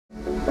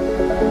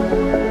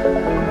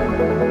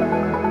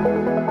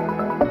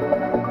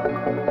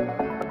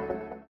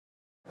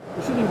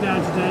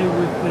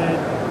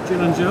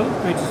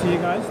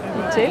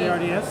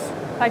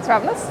Thanks for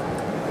having us.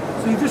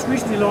 So you just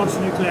recently launched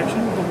a new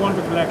collection, the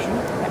Wonder Collection.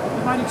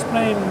 You might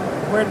explain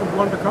where did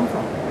Wonder come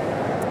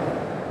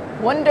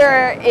from?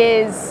 Wonder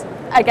is,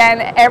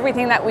 again,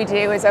 everything that we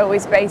do is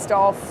always based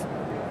off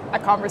a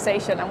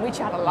conversation, and we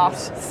chat a lot.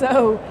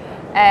 So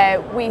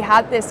we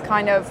had this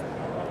kind of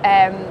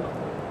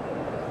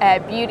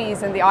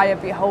beauties in the eye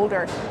of the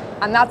beholder,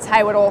 and that's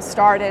how it all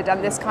started,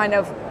 and this kind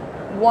of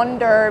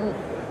wonder,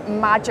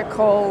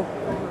 magical,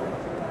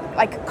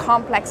 like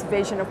complex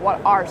vision of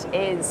what art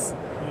is.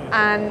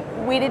 And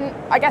we didn't,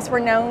 I guess we're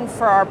known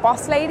for our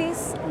boss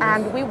ladies,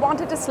 and we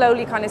wanted to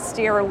slowly kind of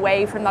steer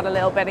away from that a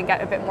little bit and get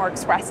a bit more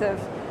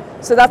expressive.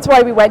 So that's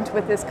why we went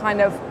with this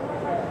kind of,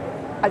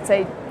 I'd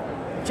say,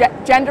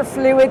 gender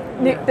fluid,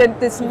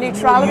 this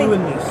neutrality.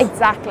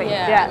 Exactly.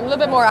 Yeah, a little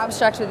bit more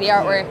abstract with the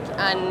artwork,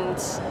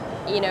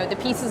 and you know, the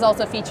pieces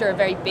also feature a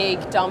very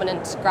big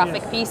dominant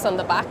graphic piece on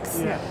the backs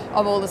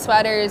of all the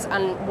sweaters,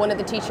 and one of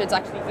the t-shirts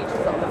actually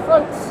features on the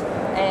front.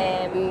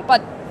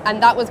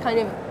 And that was kind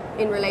of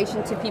in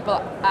relation to people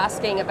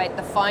asking about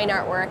the fine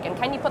artwork and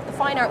can you put the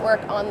fine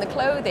artwork on the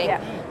clothing?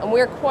 And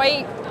we're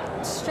quite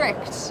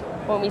strict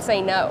when we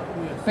say no,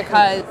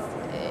 because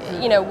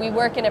you know, we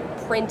work in a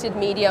printed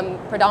medium,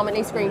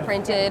 predominantly screen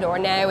printed or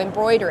now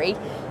embroidery,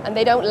 and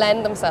they don't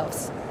lend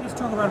themselves. Let's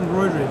talk about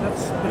embroidery.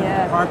 That's a bit of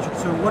a departure.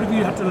 So what have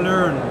you had to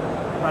learn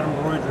about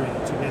embroidery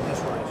to get this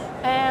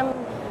right?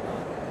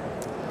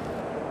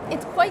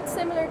 It's quite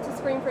similar to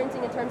screen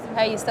printing in terms of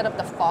how you set up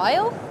the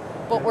file,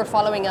 but we're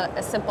following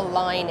a simple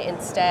line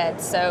instead.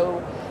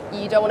 So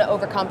you don't want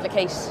to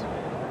overcomplicate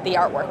the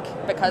artwork,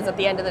 because at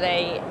the end of the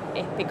day,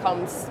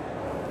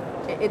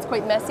 it's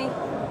quite messy.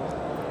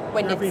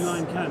 When every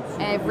line counts.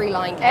 Every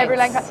line counts. Every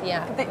line counts.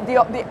 Yeah.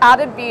 The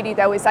added beauty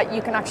though is that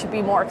you can actually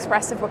be more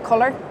expressive with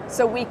colour.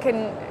 So we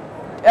can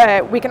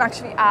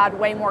actually add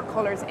way more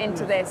colours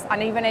into this,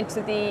 and even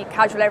into the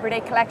casual everyday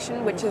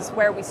collection, which is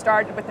where we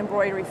started with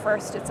embroidery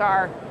first. It's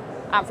our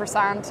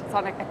ampersand. It's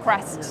on a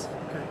crest.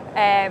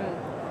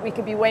 We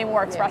could be way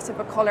more expressive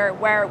with colour,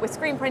 where with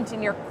screen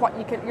printing you're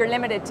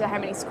limited to how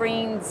many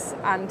screens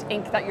and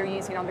ink that you're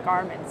using on the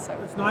garments. So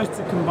it's nice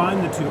to combine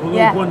the two,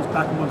 although one's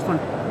back and one's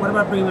front. What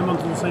about bringing them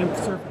onto the same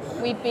surface?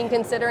 We've been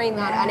considering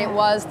that, and it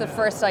was the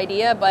first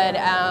idea, but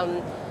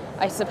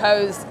I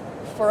suppose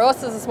for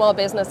us as a small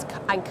business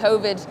and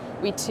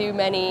COVID, we had too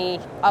many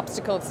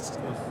obstacles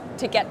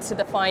to get to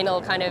the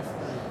final kind of.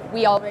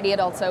 We already had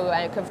also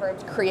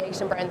confirmed Create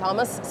in Brown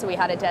Thomas, so we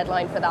had a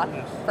deadline for that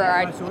for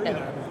our.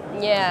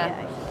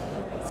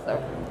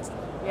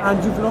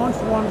 And you've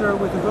launched Wonder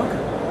with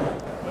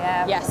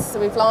Evoca. Yes, so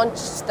we've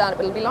launched that.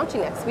 We'll be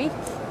launching next week,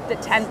 the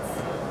 10th.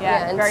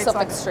 In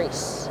Suffolk Street.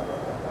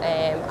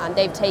 And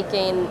they've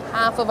taken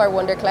half of our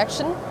Wonder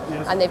collection,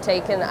 and they've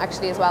taken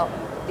actually as well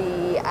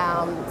the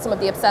some of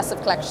the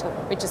Obsessive collection,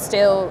 which is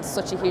still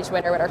such a huge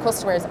winner with our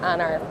customers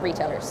and our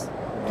retailers.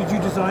 Did you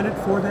design it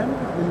for them?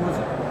 When was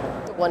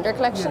it? The Wonder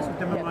collection? Yes,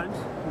 them in mind?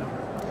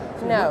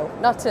 No,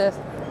 not to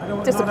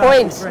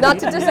disappoint. Not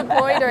to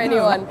disappoint or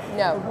anyone.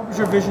 No. What was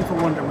your vision for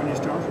Wonder when you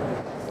started?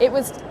 It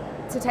was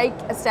to take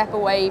a step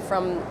away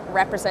from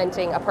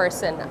representing a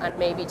person and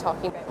maybe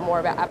talking more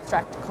about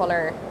abstract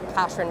colour,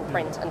 pattern,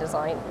 print and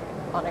design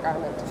on a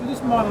garment. So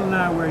this model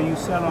now where you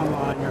sell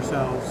online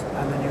yourselves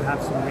and then you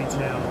have some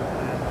retail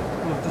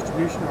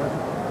distribution, or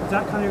is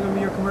that kind of going to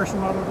be your commercial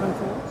model going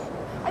forward?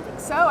 I think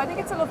so. I think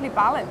it's a lovely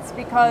balance,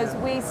 because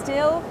we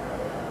still,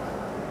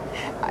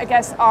 I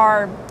guess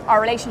our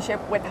relationship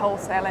with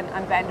wholesale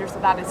and vendors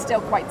of that is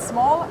still quite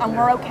small, and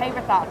we're okay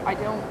with that. I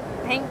don't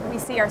think we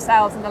see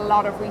ourselves in a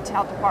lot of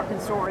retail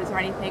department stores or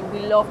anything. We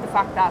love the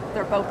fact that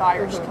they're both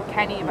Irish,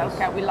 Kilkenny,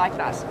 Evoca, we like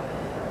that.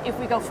 If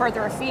we go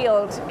further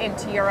afield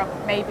into Europe,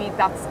 maybe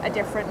that's a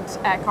different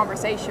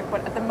conversation,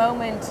 but at the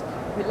moment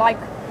we like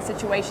the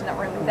situation that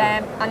we're in with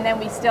them, and then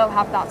we still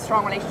have that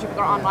strong relationship with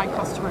our online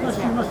customers.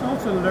 But you must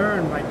also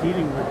learn by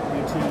dealing with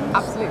BTs,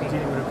 absolutely,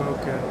 dealing with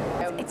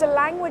Evoca. It's a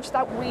language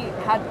that we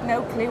had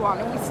no clue on,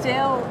 and we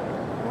still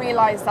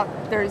realise that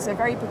there's a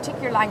very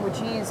particular language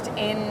used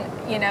in,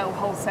 you know,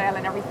 wholesale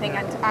and everything,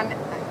 and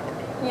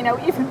you know,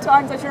 even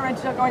times I should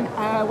mention going,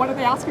 what are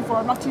they asking for?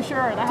 I'm not too sure.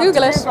 And I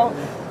Google it.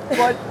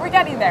 But we're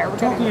getting there.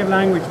 Talking of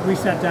language, we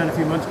sat down a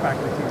few months back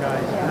with you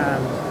guys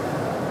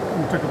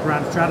and we took a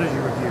brand strategy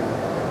review.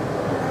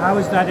 How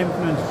has that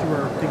influenced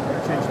your thinking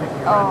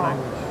around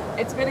language?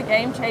 It's been a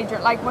game changer.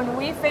 Like when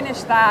we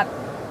finished that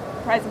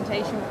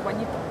presentation, when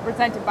you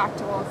presented back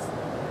to us,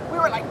 we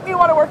were like, we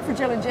want to work for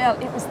Jill and Jill.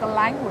 It was the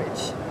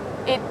language.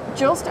 It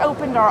just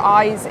opened our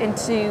eyes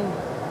into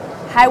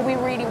how we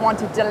really want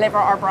to deliver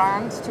our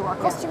brand to our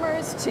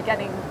customers, to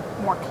getting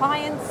more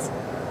clients.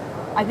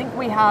 I think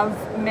we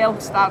have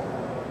milked that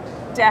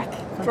deck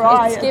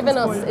dry. It's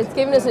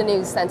given us a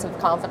new sense of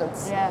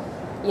confidence.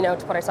 You know,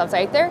 to put ourselves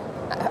out there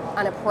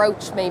and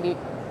approach maybe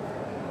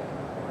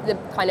the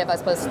kind of, I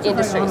suppose, industries.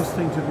 It's a very honest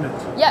thing to admit.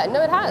 Yeah,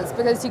 no, it has,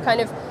 because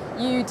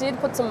you did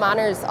put some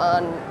manners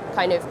on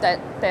kind of the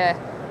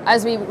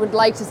as we would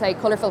like to say,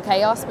 colourful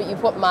chaos, but you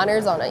put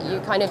manners on it. You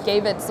kind of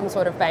gave it some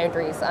sort of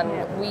boundaries, and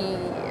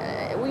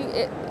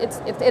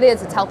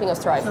it's helping us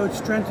thrive. So it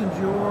strengthens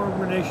your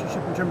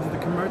relationship in terms of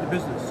the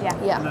business. Yeah.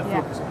 Yeah. And that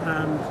focus.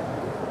 And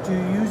do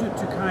you use it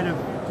to kind of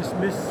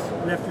dismiss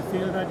left of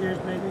field ideas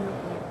maybe?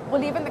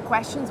 Well, even the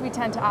questions we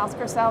tend to ask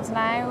ourselves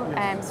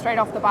now, straight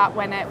off the bat,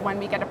 when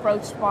we get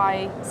approached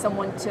by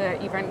someone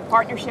to either in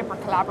partnership or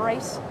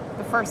collaborate,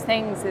 the first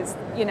things is,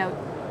 you know,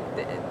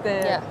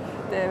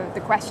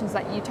 the questions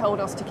that you told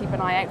us to keep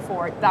an eye out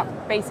for,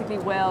 that basically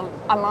will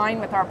align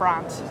with our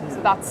brand.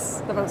 So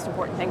that's the most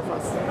important thing for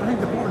us. I think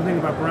the important thing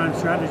about brand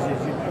strategy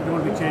is you don't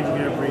want to be changing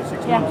it every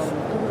 6 months,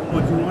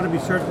 but you want to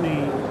be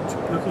certainly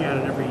looking at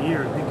it every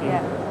year, thinking,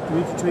 do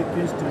we need to tweak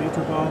this, do we need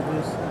to evolve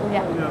this?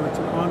 You know, it's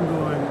an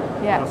ongoing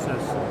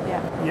process.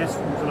 Yes,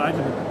 I'm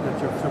delighted that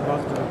you're so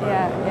positive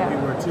about it.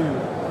 We were too,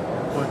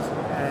 but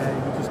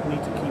you just need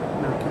to keep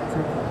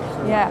true.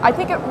 So. Yeah, I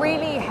think it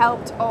really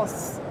helped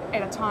us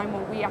at a time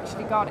when we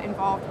actually got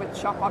involved with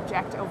Shop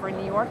Object over in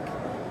New York.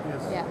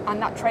 Yes. Yeah. And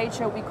that trade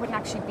show, we couldn't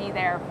actually be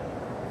there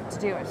to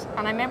do it.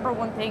 And I remember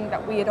one thing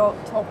that we had all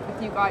talked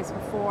with you guys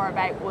before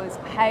about was,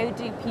 how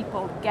do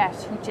people get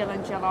who Jill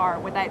and Jill are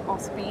without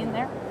us being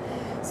there?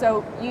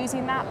 So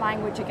using that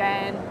language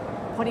again,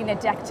 putting a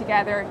deck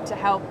together to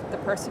help the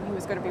person who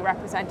was going to be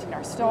representing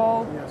our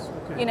stall,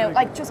 you know,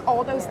 like just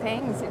all those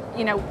things,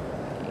 you know,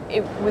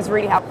 it was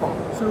really helpful.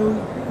 So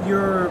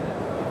you're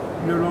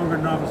no longer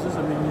novices.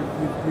 I mean,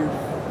 you've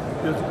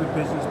built a good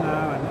business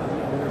now,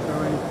 and you're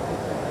growing.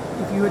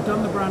 If you had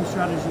done the brand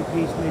strategy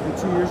piece maybe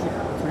 2 years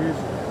ago, 3 years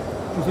ago,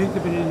 do you think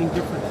there'd been anything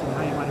different in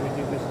how you might have been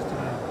doing business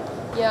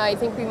today? Yeah, I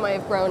think we might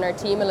have grown our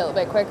team a little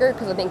bit quicker,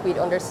 because I think we'd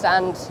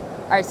understand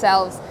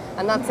ourselves.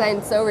 And that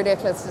sounds so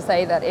ridiculous to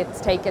say that it's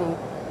taken,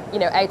 you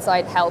know,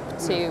 outside help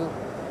to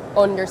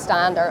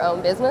understand our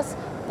own business.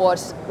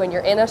 But when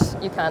you're in it,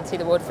 you can't see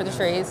the wood for the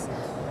trees.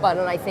 But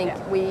and I think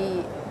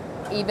we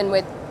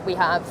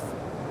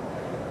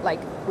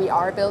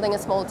are building a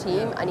small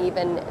team, and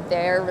even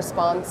their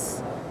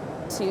response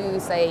to,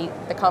 say,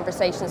 the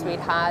conversations we'd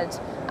had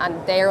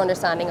and their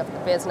understanding of the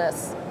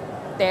business,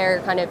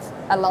 they're kind of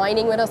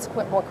aligning with us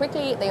more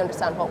quickly. They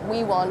understand what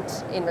we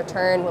want in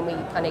return when we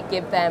kind of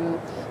give them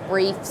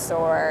briefs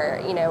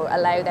or, you know,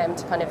 allow them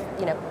to kind of,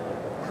 you know,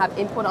 have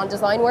input on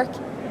design work.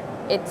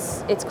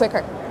 It's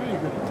quicker. Very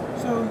good.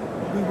 So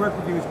we work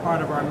with you as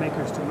part of our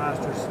Makers to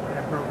Masters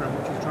program,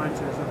 which is trying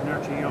to sort of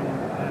nurture young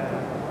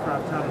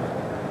craft talent.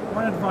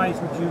 What advice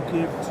would you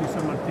give to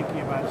someone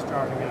thinking about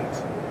starting out?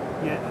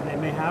 And they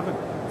may have a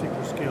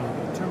particular skill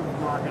in terms of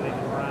marketing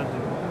and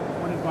branding.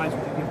 What advice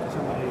would you give to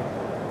somebody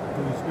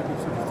who's maybe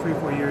sort of 3 or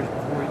 4 years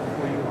before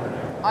you are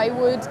now? I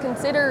would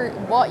consider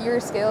what your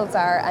skills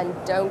are, and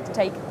don't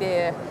take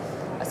the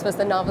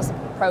novice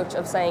approach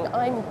of saying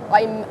I'm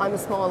a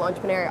small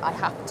entrepreneur, I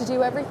have to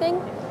do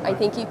everything. I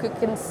think you could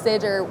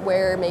consider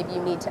where maybe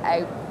you need to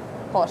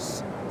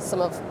output some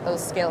of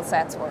those skill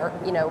sets, or,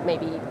 you know,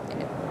 maybe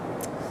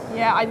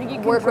I think you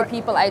can work with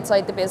people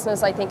outside the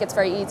business. I think it's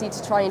very easy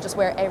to try and just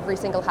wear every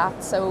single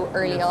hat so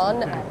early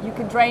on. You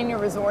can drain your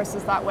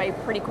resources that way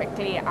pretty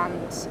quickly,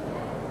 and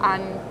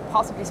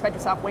possibly spread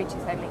yourself way too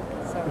thinly.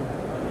 So.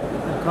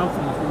 And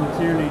confidence, I mean,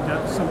 clearly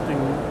that's something,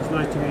 it's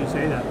nice to hear you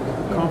say that.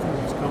 With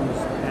confidence comes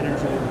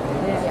energy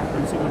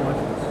and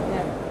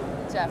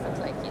single-mindedness.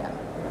 Definitely,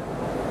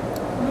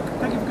 Look,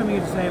 thank you for coming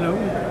in to say hello.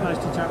 Nice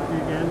to chat with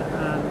you again,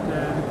 and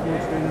look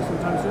forward to doing this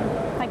sometime soon.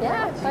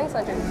 Thanks,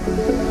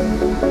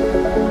 Andrew.